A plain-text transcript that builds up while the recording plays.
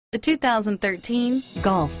The 2013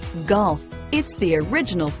 Golf. Golf. It's the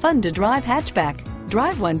original fun-to-drive hatchback.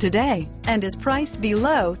 Drive one today and is priced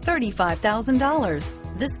below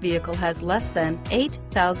 $35,000. This vehicle has less than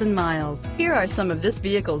 8,000 miles. Here are some of this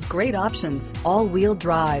vehicle's great options: all-wheel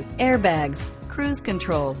drive, airbags, cruise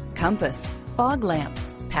control, compass, fog lamps,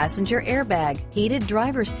 passenger airbag, heated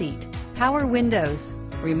driver's seat, power windows,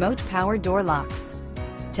 remote power door locks,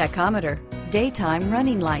 tachometer, daytime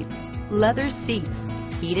running lights, leather seats,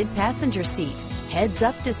 heated passenger seat,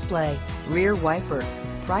 heads-up display, rear wiper,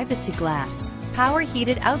 privacy glass, power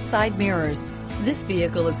heated outside mirrors. This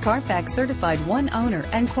vehicle is Carfax certified one owner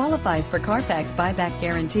and qualifies for Carfax buyback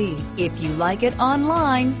guarantee. If you like it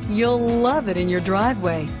online, you'll love it in your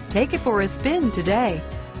driveway. Take it for a spin today.